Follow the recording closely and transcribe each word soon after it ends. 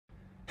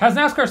Has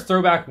NASCAR's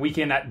Throwback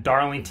weekend at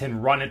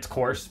Darlington run its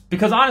course?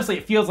 Because honestly,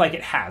 it feels like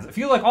it has. It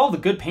feels like all the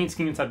good paint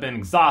schemes have been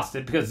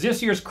exhausted because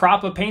this year's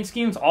crop of paint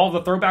schemes, all of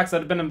the throwbacks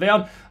that have been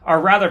unveiled, are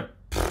rather,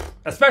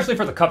 especially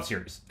for the Cup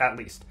Series, at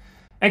least.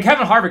 And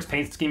Kevin Harvick's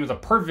paint scheme is a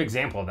perfect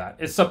example of that.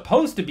 It's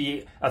supposed to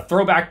be a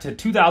throwback to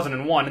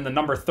 2001 in the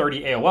number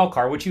 30 AOL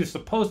car, which he was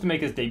supposed to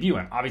make his debut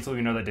in. Obviously,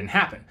 we know that didn't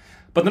happen.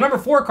 But the number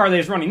 4 car that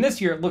he's running this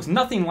year looks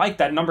nothing like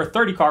that number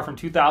 30 car from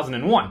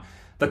 2001.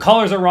 The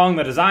colors are wrong,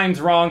 the design's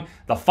wrong,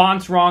 the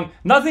font's wrong.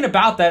 Nothing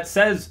about that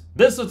says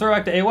this is a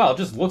throwback to AOL. It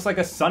just looks like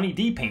a Sunny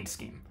D paint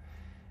scheme.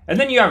 And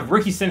then you have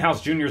Ricky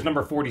Stenhouse Jr.'s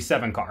number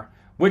 47 car,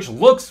 which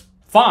looks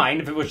fine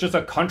if it was just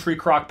a country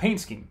crock paint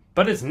scheme.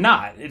 But it's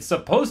not. It's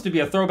supposed to be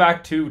a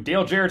throwback to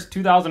Dale Jarrett's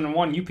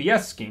 2001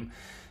 UPS scheme,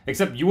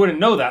 except you wouldn't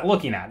know that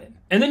looking at it.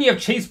 And then you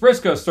have Chase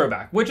Briscoe's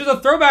throwback, which is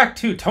a throwback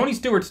to Tony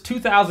Stewart's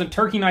 2000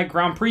 Turkey Night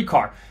Grand Prix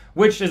car,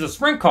 which is a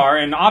sprint car,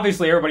 and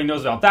obviously everybody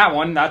knows about that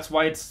one. That's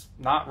why it's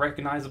not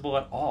recognizable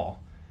at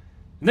all.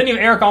 And then you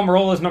have Eric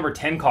Almirola's number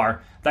 10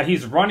 car that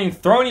he's running,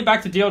 throwing it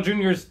back to Dale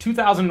Jr.'s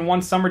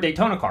 2001 Summer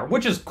Daytona car,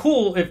 which is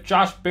cool if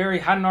Josh Berry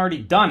hadn't already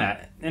done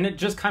it, and it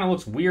just kind of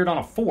looks weird on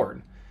a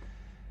Ford.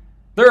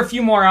 There are a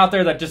few more out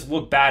there that just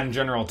look bad in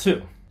general,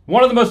 too.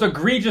 One of the most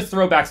egregious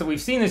throwbacks that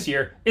we've seen this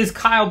year is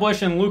Kyle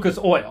Busch and Lucas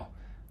Oil.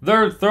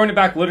 They're throwing it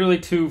back literally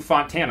to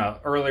Fontana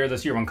earlier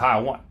this year when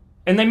Kyle won.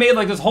 And they made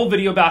like this whole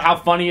video about how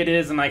funny it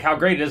is and like how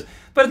great it is,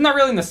 but it's not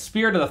really in the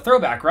spirit of the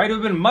throwback, right? It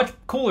would have been much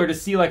cooler to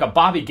see like a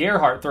Bobby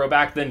Gerhart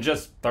throwback than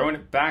just throwing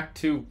it back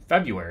to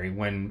February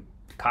when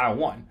Kyle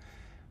won.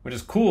 Which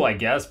is cool, I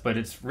guess, but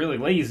it's really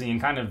lazy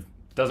and kind of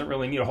doesn't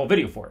really need a whole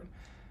video for it.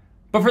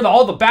 But for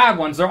all the bad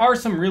ones, there are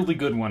some really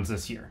good ones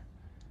this year.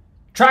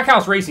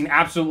 Trackhouse Racing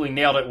absolutely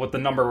nailed it with the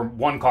number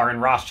 1 car in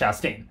Ross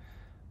Chastain.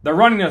 They're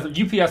running a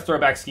UPS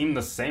throwback scheme,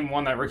 the same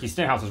one that Ricky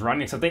Stenhouse is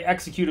running, except they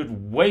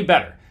executed way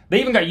better. They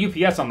even got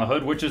UPS on the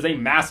hood, which is a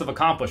massive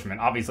accomplishment.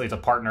 Obviously, it's a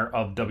partner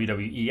of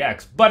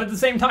WWEX, but at the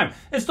same time,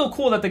 it's still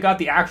cool that they got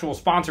the actual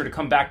sponsor to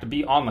come back to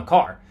be on the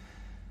car.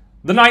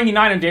 The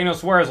 99 and Daniel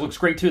Suarez looks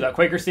great too. That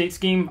Quaker State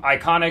scheme,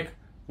 iconic,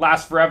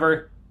 lasts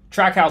forever.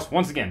 Trackhouse,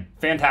 once again,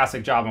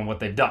 fantastic job on what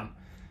they've done.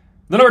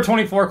 The number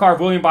 24 car of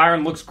William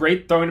Byron looks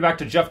great, throwing it back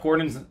to Jeff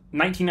Gordon's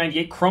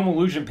 1998 Chrome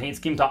Illusion paint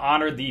scheme to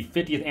honor the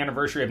 50th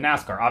anniversary of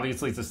NASCAR.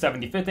 Obviously, it's the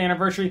 75th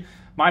anniversary.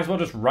 Might as well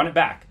just run it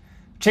back.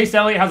 Chase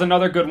Elliott has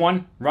another good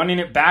one, running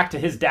it back to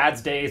his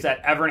dad's days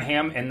at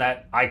Evernham in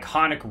that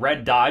iconic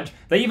red Dodge.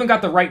 They even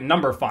got the right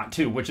number font,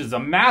 too, which is a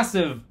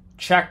massive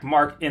check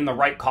mark in the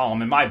right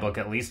column, in my book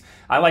at least.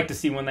 I like to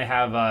see when they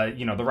have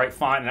the right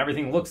font and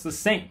everything looks the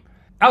same.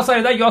 Outside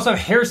of that, you also have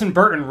Harrison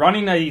Burton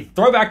running a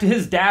throwback to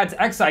his dad's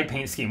Excite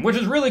paint scheme, which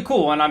is really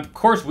cool. And of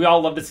course, we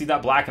all love to see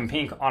that black and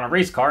pink on a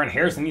race car, and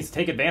Harrison needs to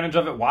take advantage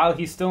of it while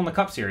he's still in the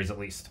Cup Series, at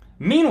least.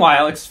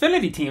 Meanwhile,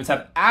 Xfinity teams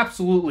have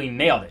absolutely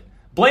nailed it.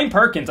 Blaine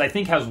Perkins, I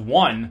think, has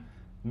won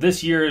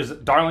this year's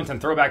Darlington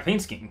throwback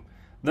paint scheme.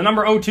 The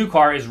number 02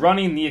 car is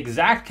running the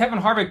exact Kevin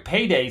Harvick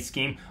Payday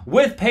scheme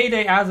with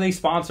Payday as a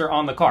sponsor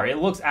on the car. It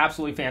looks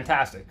absolutely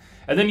fantastic.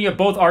 And then you have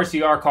both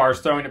RCR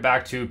cars throwing it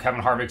back to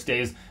Kevin Harvick's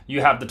days.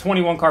 You have the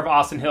 21 car of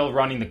Austin Hill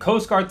running the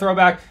Coast Guard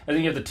throwback, and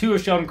then you have the 2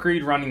 of Sheldon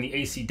Creed running the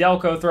AC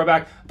Delco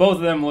throwback. Both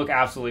of them look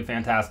absolutely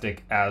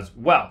fantastic as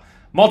well.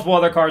 Multiple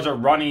other cars are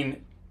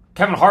running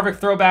Kevin Harvick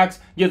throwbacks.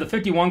 You have the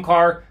 51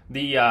 car,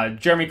 the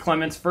Jeremy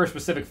Clements First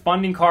Pacific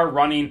Funding car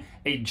running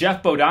a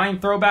Jeff Bodine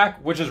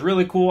throwback, which is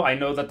really cool. I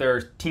know that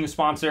their team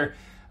sponsor,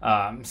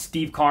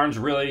 Steve Carnes,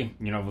 really,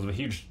 was a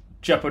huge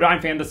Jeff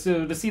Bodine fan.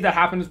 To see that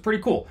happen is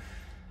pretty cool.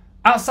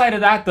 Outside of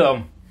that,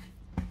 though,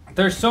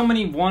 there's so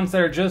many ones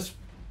that are just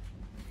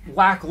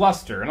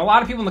lackluster. And a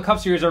lot of people in the Cup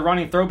Series are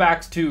running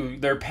throwbacks to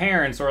their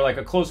parents or like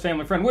a close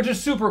family friend, which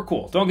is super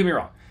cool. Don't get me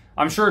wrong.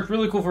 I'm sure it's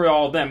really cool for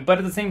all of them, but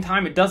at the same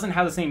time, it doesn't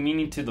have the same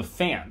meaning to the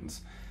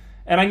fans.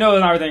 And I know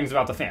there are things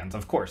about the fans,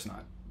 of course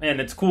not.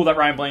 And it's cool that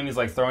Ryan Blaney's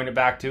like throwing it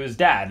back to his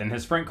dad and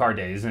his sprint car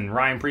days, and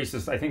Ryan Preece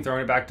is, I think,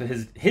 throwing it back to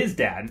his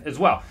dad as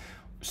well.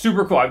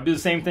 Super cool. I would do the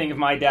same thing if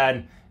my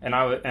dad and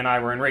I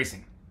were in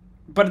racing.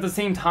 But at the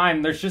same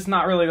time, there's just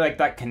not really like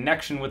that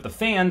connection with the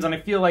fans, and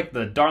I feel like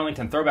the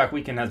Darlington Throwback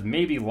Weekend has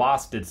maybe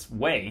lost its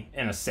way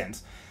in a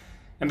sense.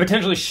 And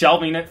potentially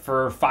shelving it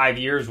for 5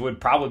 years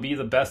would probably be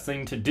the best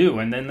thing to do.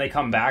 And then they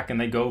come back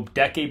and they go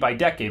decade by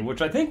decade,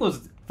 which I think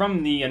was,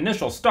 from the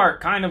initial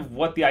start, kind of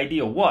what the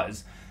idea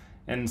was.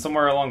 And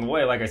somewhere along the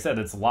way, like I said,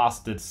 it's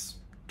lost its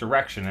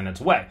direction and its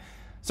way.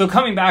 So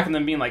coming back and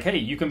then being like, hey,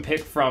 you can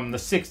pick from the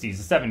 60s,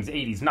 the 70s,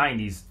 80s,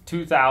 90s,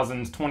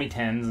 2000s,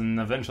 2010s,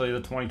 and eventually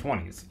the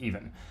 2020s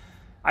even.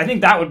 I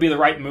think that would be the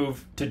right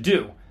move to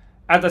do.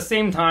 At the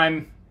same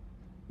time,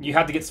 you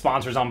have to get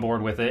sponsors on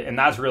board with it, and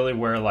that's really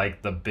where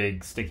like the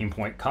big sticking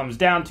point comes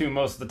down to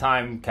most of the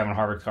time. Kevin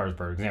Harvick's cars,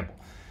 for example.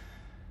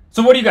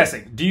 So what do you guys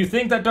think? Do you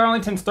think that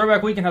Darlington's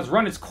Throwback Weekend has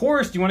run its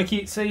course? Do you want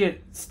to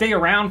stay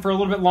around for a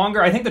little bit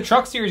longer? I think the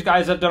Truck Series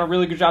guys have done a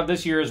really good job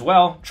this year as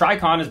well.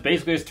 Tricon has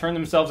basically just turned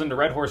themselves into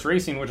Red Horse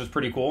Racing, which is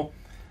pretty cool.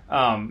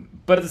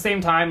 But at the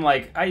same time,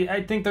 like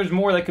I think there's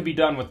more that could be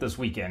done with this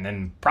weekend,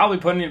 and probably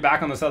putting it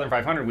back on the Southern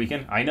 500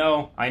 weekend. I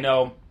know.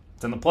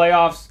 It's in the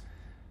playoffs.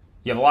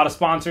 You have a lot of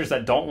sponsors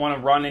that don't want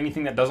to run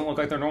anything that doesn't look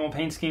like their normal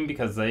paint scheme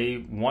because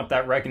they want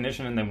that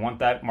recognition and they want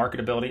that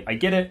marketability. I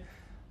get it.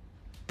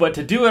 But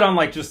to do it on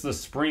like just the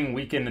spring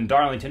weekend in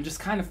Darlington just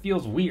kind of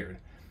feels weird.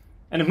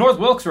 And if North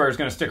Wilkesboro is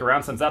going to stick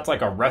around, since that's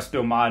like a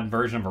resto mod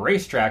version of a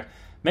racetrack,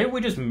 maybe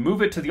we just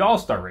move it to the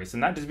All-Star race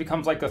and that just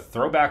becomes like a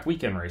throwback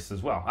weekend race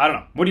as well. I don't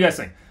know. What do you guys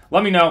think?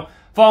 Let me know.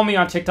 Follow me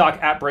on TikTok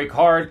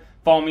 @BreakHard.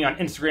 Follow me on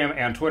Instagram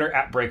and Twitter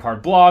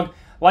 @BreakHardBlog.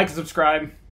 Like and subscribe.